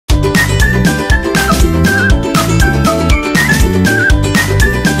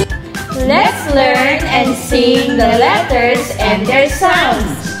the letters and their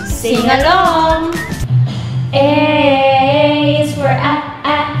sounds. Sing along. A is for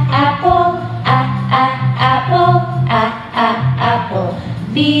apple, apple, apple.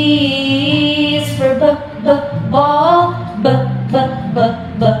 B is for ball,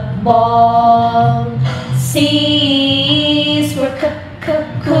 ball. C is for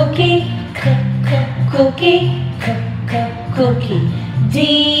cookie, cookie. D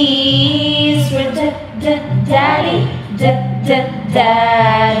is for daddy,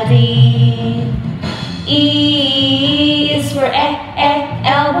 daddy. E is for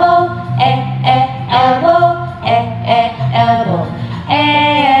elbow, elbow.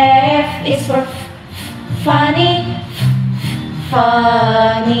 F is for funny,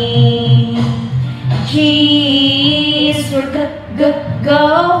 G is for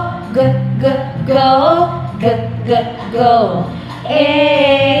go.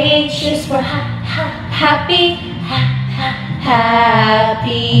 H is for happy,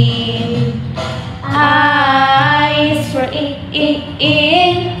 I is for in.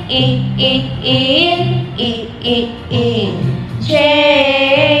 J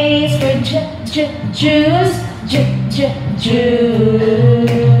is for juice, juice.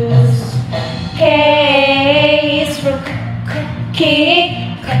 K is for kick.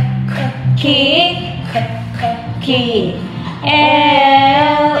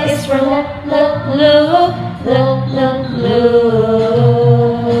 L is for look.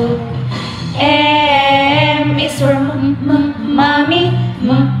 M is for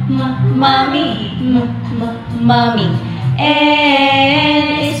mommy. N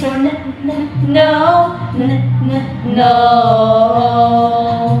is for no.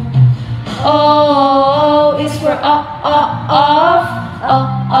 O is for off.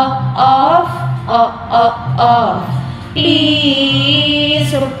 P is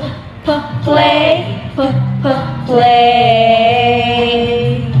for play.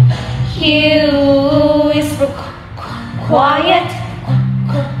 Q is for quiet.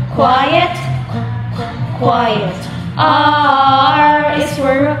 R is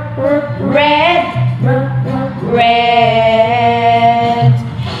for red.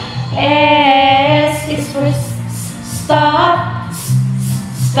 S is for stop.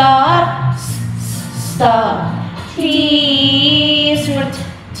 T is for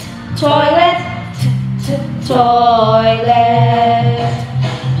toilet.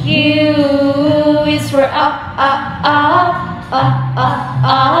 U is for up.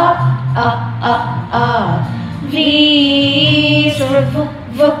 V is for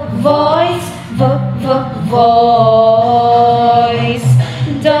voice.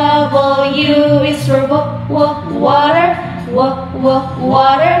 W is for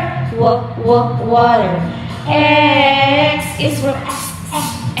water. X is for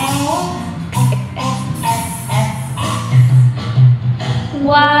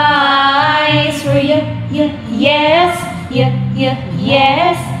Y is for yes.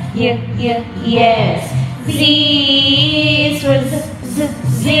 Z is for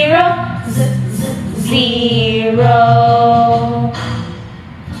zero.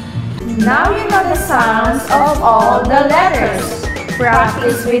 Now you know the sounds of all the letters.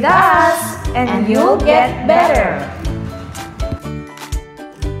 Practice with us and you'll get better.